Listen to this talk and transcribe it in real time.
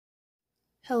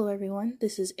Hello everyone,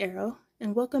 this is Arrow,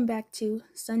 and welcome back to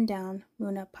Sundown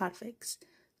MHA Podfic.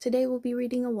 Today we'll be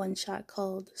reading a one-shot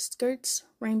called Skirts,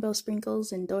 Rainbow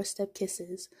Sprinkles, and Doorstep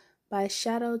Kisses by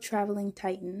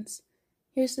Shadowtravelingtitans.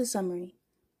 Here's the summary.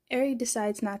 Eri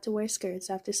decides not to wear skirts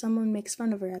after someone makes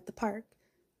fun of her at the park.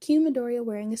 Cue Midoriya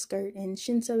wearing a skirt and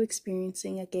Shinsou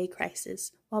experiencing a gay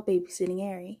crisis while babysitting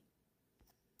Eri.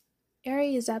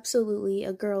 Eri is absolutely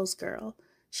a girl's girl.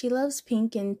 She loves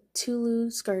pink and Tulu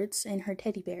skirts and her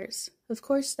teddy bears. Of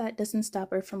course, that doesn't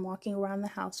stop her from walking around the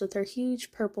house with her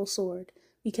huge purple sword,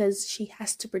 because she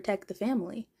has to protect the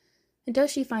family.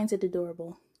 Hitoshi finds it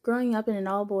adorable. Growing up in an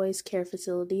all-boys care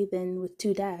facility, then with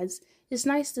two dads, it's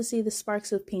nice to see the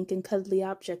sparks of pink and cuddly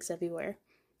objects everywhere.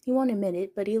 He won't admit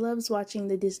it, but he loves watching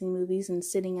the Disney movies and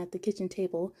sitting at the kitchen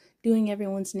table, doing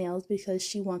everyone's nails because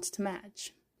she wants to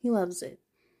match. He loves it.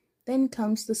 Then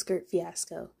comes the skirt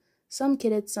fiasco. Some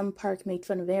kid at some park made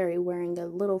fun of Eri wearing a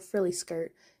little frilly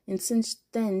skirt, and since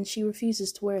then she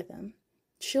refuses to wear them.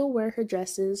 She'll wear her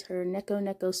dresses, her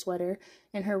neko sweater,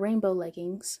 and her rainbow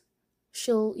leggings.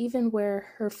 She'll even wear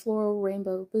her floral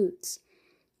rainbow boots.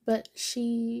 But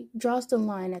she draws the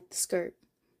line at the skirt.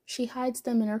 She hides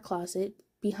them in her closet,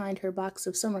 behind her box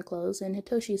of summer clothes, and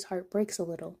Hitoshi's heart breaks a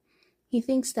little. He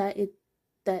thinks that's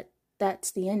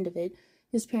the end of it,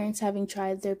 his parents having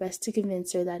tried their best to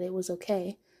convince her that it was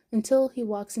okay, until he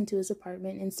walks into his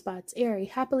apartment and spots Eri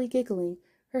happily giggling,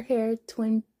 her hair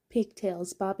twin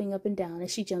pigtails bobbing up and down as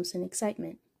she jumps in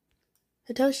excitement.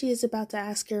 Hitoshi is about to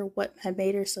ask her what had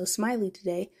made her so smiley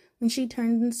today when she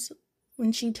turns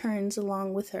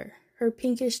along with her. Her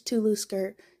pinkish Tulu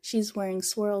skirt she's wearing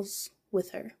swirls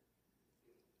with her.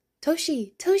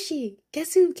 Toshi,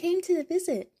 guess who came to the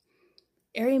visit?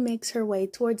 Eri makes her way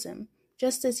towards him,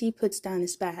 just as he puts down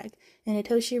his bag, and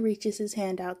Hitoshi reaches his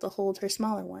hand out to hold her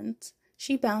smaller ones.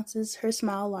 She bounces, her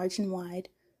smile large and wide.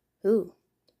 "Who?"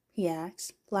 he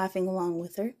asks, laughing along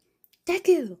with her.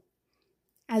 "Deku!"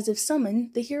 As if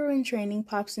summoned, the hero in training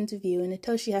pops into view and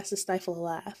Hitoshi has to stifle a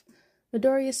laugh.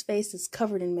 Midoriya's face is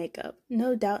covered in makeup,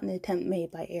 no doubt an attempt made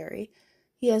by Eri.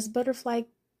 He has butterfly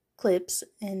clips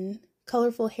and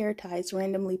colorful hair ties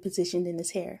randomly positioned in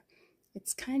his hair.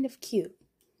 It's kind of cute.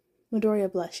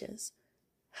 Midoriya blushes.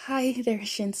 "Hi there,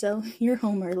 Shinsou. You're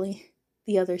home early."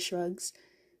 The other shrugs.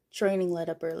 Training let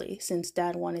up early, since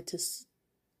Dad wanted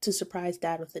to surprise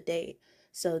Dad with a date.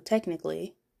 So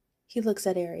technically, he looks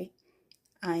at Eri.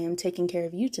 "I am taking care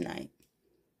of you tonight."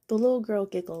 The little girl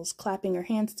giggles, clapping her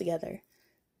hands together.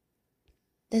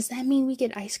 "Does that mean we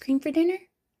get ice cream for dinner?"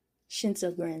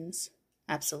 Shinsou grins.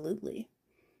 "Absolutely."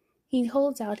 He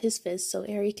holds out his fist so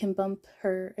Eri can bump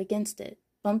hers against it.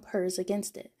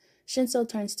 Shinsou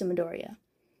turns to Midoriya.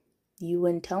 "You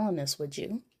wouldn't tell on us, would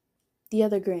you?" The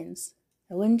other grins.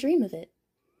 "I wouldn't dream of it."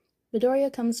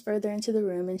 Midoriya comes further into the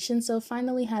room and Shinsou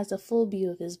finally has a full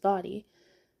view of his body.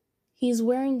 He's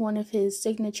wearing one of his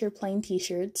signature plain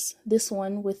t-shirts, this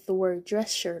one with the word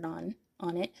dress shirt on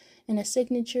it, and his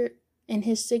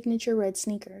signature red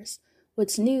sneakers.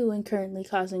 What's new and currently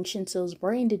causing Shinsou's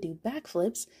brain to do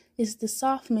backflips is the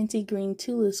soft minty green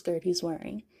Tulu skirt he's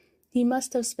wearing. He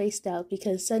must have spaced out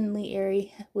because suddenly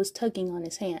Eri was tugging on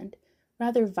his hand,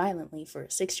 rather violently for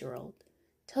a 6-year-old.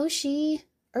 "Toshi!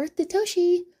 Earth to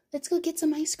Toshi! Let's go get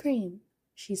some ice cream,"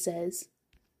 she says.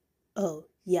 "Oh,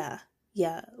 yeah,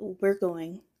 we're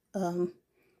going.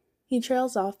 He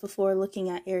trails off before looking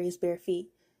at Eri's bare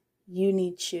feet. "You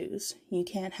need shoes. We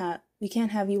can't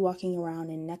have you walking around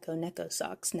in neko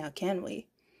socks, now can we?"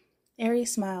 Eri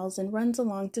smiles and runs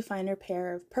along to find her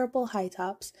pair of purple high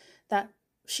tops that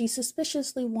she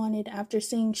suspiciously wanted after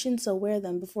seeing Shinsou wear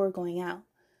them before going out.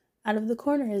 Out of the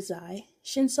corner of his eye,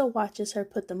 Shinsou watches her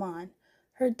put them on,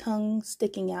 her tongue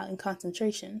sticking out in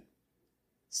concentration.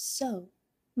 "So,"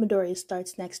 Midoriya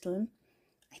starts next to him,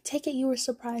 "I take it you were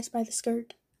surprised by the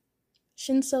skirt?"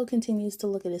 Shinsou continues to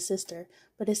look at his sister,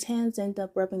 but his hands end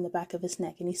up rubbing the back of his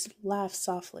neck and he laughs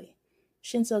softly.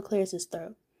 Shinsou clears his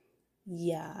throat.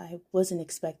 "Yeah, I wasn't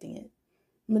expecting it."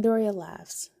 Midoriya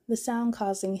laughs, the sound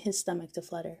causing his stomach to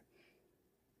flutter.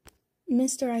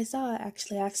 "Mr. Aizawa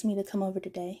actually asked me to come over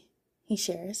today," he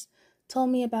shares. "Told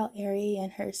me about Eri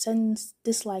and her sudden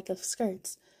dislike of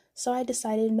skirts, so I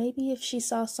decided maybe if she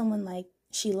saw someone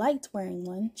she liked wearing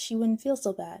one, she wouldn't feel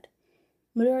so bad."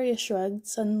 Midoriya shrugged,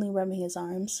 suddenly rubbing his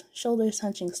arms, shoulders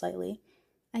hunching slightly.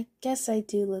 "I guess I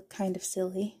do look kind of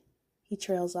silly." He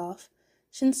trails off.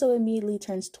 Shinsou immediately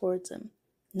turns towards him.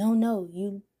 No,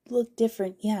 you look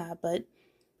different, yeah, but..."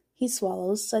 He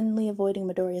swallows, suddenly avoiding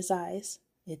Midoriya's eyes.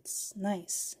 "It's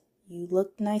nice. You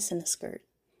look nice in a skirt."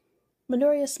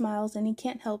 Midoriya smiles and he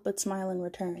can't help but smile in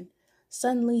return.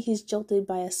 Suddenly he's jolted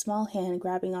by a small hand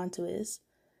grabbing onto his.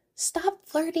 Stop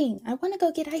flirting! I want to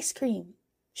go get ice cream,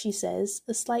 she says,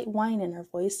 a slight whine in her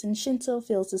voice, and Shinsou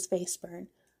feels his face burn.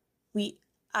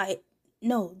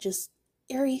 No, just,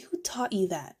 Eri, who taught you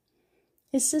that?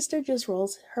 His sister just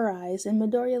rolls her eyes, and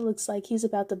Midoriya looks like he's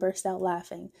about to burst out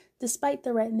laughing, despite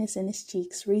the redness in his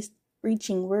cheeks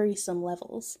reaching worrisome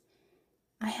levels.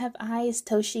 I have eyes,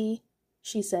 Toshi,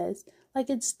 she says,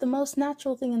 like it's the most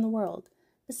natural thing in the world.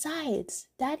 Besides,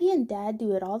 Daddy and Dad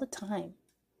do it all the time.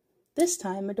 This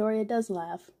time, Midoriya does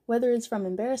laugh, whether it's from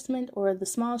embarrassment or the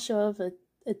small show of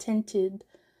attitude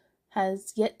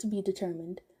has yet to be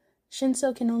determined.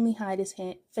 Shinsou can only hide his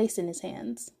face in his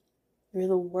hands. You're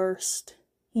the worst,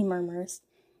 he murmurs.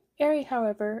 Eri,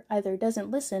 however, either doesn't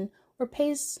listen or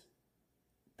pays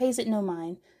it no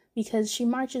mind, because she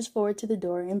marches forward to the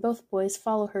door and both boys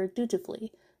follow her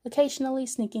dutifully, occasionally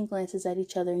sneaking glances at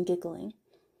each other and giggling.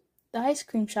 The ice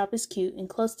cream shop is cute and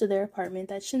close to their apartment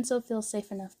that Shinsou feels safe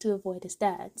enough to avoid his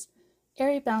dad's.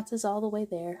 Eri bounces all the way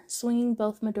there, swinging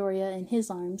both Midoriya in his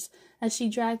arms as she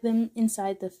dragged them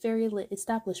inside the fairy-lit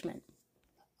establishment.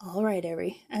 All right,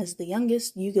 Eri, as the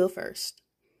youngest, you go first.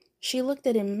 She looked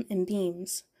at him and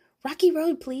beams. Rocky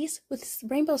Road, please, with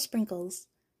rainbow sprinkles.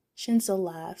 Shinsou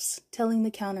laughs, telling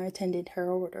the counter attendant her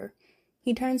order.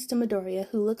 He turns to Midoriya,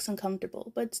 who looks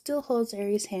uncomfortable, but still holds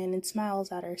Eri's hand and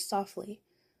smiles at her softly.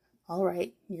 All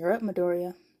right, you're up,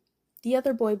 Midoriya. The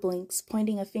other boy blinks,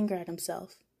 pointing a finger at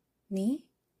himself. Me?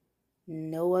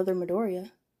 No other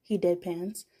Midoriya. He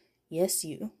deadpans. Yes,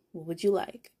 you. What would you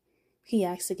like? He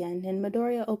asks again, and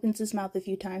Midoriya opens his mouth a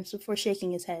few times before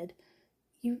shaking his head.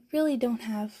 You really don't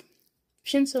have...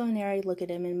 Shinsou and Eri look at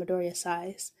him, and Midoriya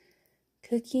sighs.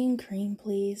 Cookie and cream,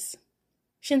 please.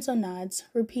 Shinsou nods,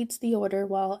 repeats the order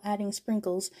while adding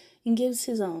sprinkles, and gives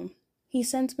his own. He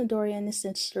sends Midoriya and his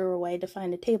sister away to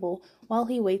find a table while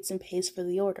he waits and pays for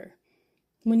the order.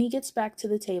 When he gets back to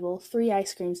the table, 3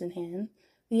 ice creams in hand,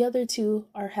 the other 2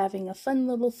 are having a fun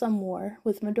little thumb war,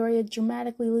 with Midoriya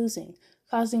dramatically losing,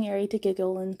 causing Eri to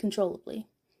giggle uncontrollably.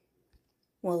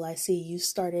 Well, I see you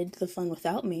started the fun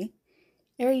without me.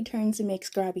 Eri turns and makes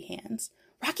grabby hands.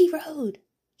 Rocky Road,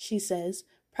 she says,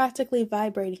 practically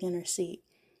vibrating in her seat.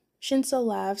 Shinsou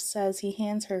laughs as he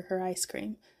hands her her ice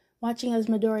cream, watching as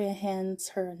Midoriya hands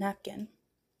her a napkin.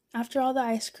 After all the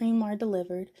ice cream are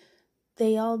delivered,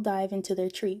 they all dive into their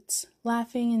treats,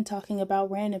 laughing and talking about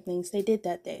random things they did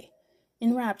that day.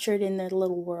 Enraptured in their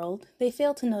little world, they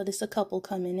fail to notice a couple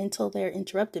come in until they are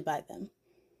interrupted by them.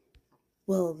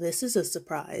 Well, this is a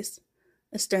surprise,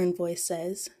 a stern voice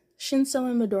says. Shinsou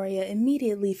and Midoriya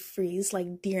immediately freeze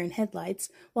like deer in headlights,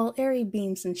 while Eri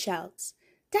beams and shouts,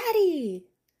 Daddy!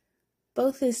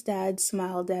 Both his dads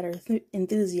smiled at her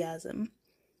enthusiasm.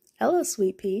 Hello,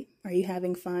 Sweet Pea. Are you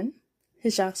having fun?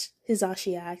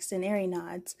 Hizashi asks, and Eri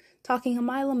nods, talking a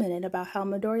mile a minute about how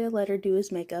Midoriya let her do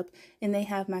his makeup and they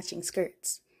have matching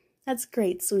skirts. That's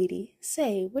great, sweetie.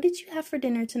 Say, what did you have for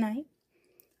dinner tonight?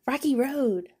 Rocky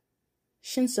Road.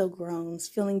 Shinsou groans,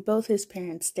 feeling both his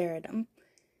parents stare at him.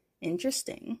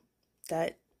 Interesting.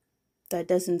 That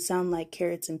doesn't sound like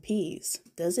carrots and peas,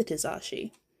 does it,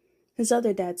 Hizashi? His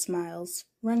other dad smiles,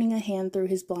 running a hand through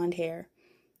his blonde hair.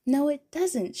 No, it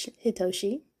doesn't,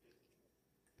 Hitoshi.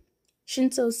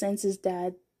 Shinsou sends his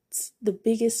dad the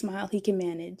biggest smile he can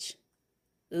manage.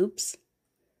 Oops.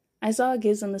 Aizawa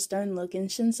gives him a stern look, and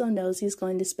Shinsou knows he's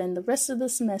going to spend the rest of the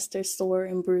semester sore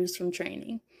and bruised from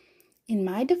training. In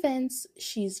my defense,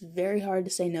 she's very hard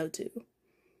to say no to.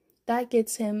 That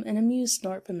gets him an amused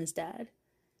snort from his dad.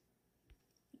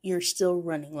 You're still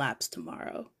running laps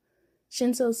tomorrow.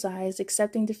 Shinsou sighs,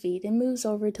 accepting defeat, and moves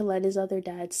over to let his other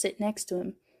dad sit next to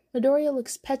him. Midoriya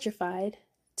looks petrified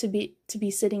to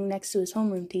be sitting next to his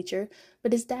homeroom teacher,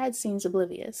 but his dad seems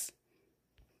oblivious.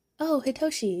 Oh,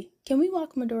 Hitoshi, can you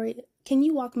walk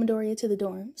Midoriya to the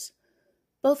dorms?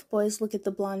 Both boys look at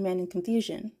the blonde man in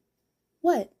confusion.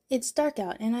 What? It's dark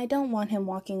out, and I don't want him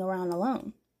walking around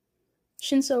alone.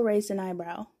 Shinsou raised an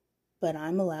eyebrow. But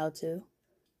I'm allowed to.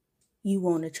 You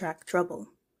won't attract trouble.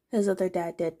 His other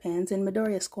dad deadpans, and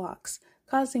Midoriya squawks,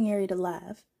 causing Eri to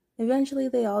laugh. Eventually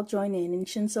they all join in, and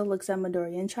Shinsou looks at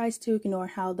Midoriya and tries to ignore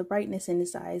how the brightness in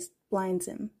his eyes blinds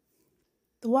him.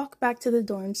 The walk back to the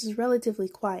dorms is relatively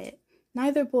quiet.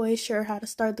 Neither boy is sure how to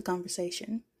start the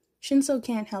conversation. Shinsou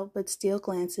can't help but steal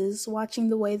glances, watching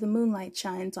the way the moonlight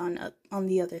shines on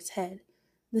the other's head,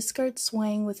 the skirt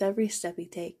swaying with every step he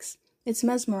takes. It's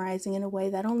mesmerizing in a way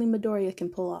that only Midoriya can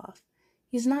pull off.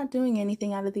 He's not doing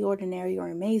anything out of the ordinary or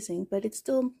amazing, but it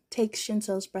still takes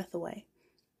Shinsou's breath away.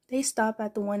 They stop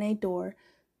at the 1A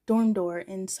dorm door,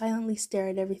 and silently stare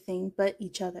at everything but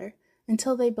each other,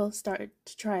 until they both start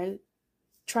to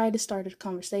try to start a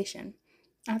conversation.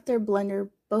 After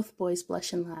Both boys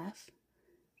blush and laugh.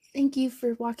 Thank you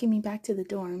for walking me back to the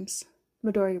dorms.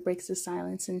 Midoriya breaks the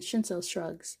silence and Shinsou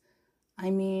shrugs.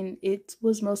 I mean, it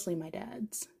was mostly my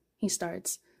dad's. He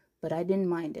starts, but I didn't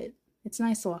mind it. It's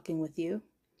nice walking with you.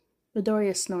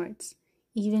 Midoriya snorts.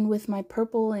 Even with my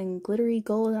purple and glittery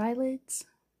gold eyelids?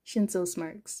 Shinsou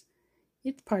smirks.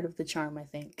 It's part of the charm, I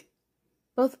think.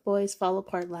 Both boys fall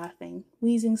apart laughing,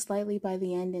 wheezing slightly by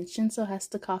the end, and Shinsou has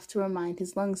to cough to remind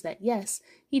his lungs that, yes,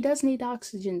 he does need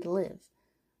oxygen to live.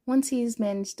 Once he's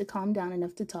managed to calm down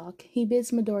enough to talk, he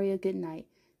bids Midoriya good night,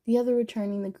 the other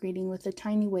returning the greeting with a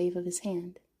tiny wave of his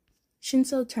hand.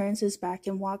 Shinsou turns his back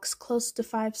and walks close to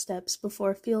 5 steps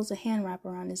before feels a hand wrap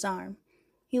around his arm.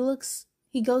 He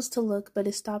goes to look, but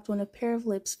is stopped when a pair of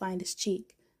lips find his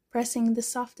cheek, pressing the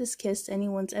softest kiss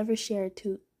anyone's ever shared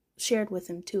with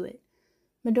him to it.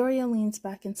 Midoriya leans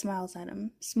back and smiles at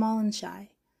him, small and shy.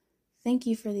 Thank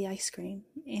you for the ice cream,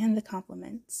 and the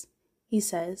compliments. He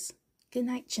says, Good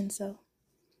night, Shinsou.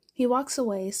 He walks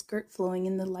away, skirt flowing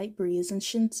in the light breeze, and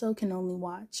Shinsou can only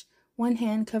watch, one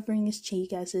hand covering his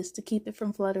cheek as is to keep it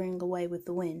from fluttering away with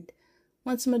the wind.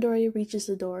 Once Midoriya reaches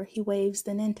the door, he waves,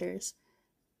 then enters,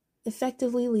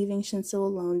 effectively leaving Shinsou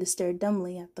alone to stare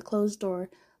dumbly at the closed door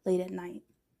late at night.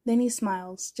 Then he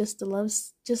smiles, just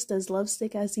as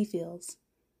lovesick as he feels.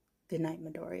 Good night,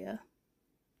 Midoriya.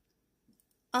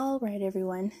 Alright,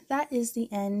 everyone, that is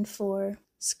the end for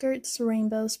Skirts,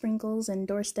 Rainbow Sprinkles, and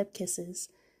Doorstep Kisses.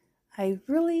 I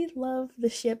really love the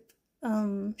ship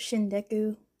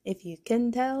Shindeku, if you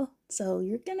couldn't tell, so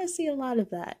you're gonna see a lot of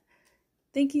that.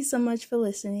 Thank you so much for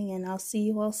listening, and I'll see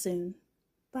you all soon.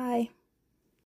 Bye.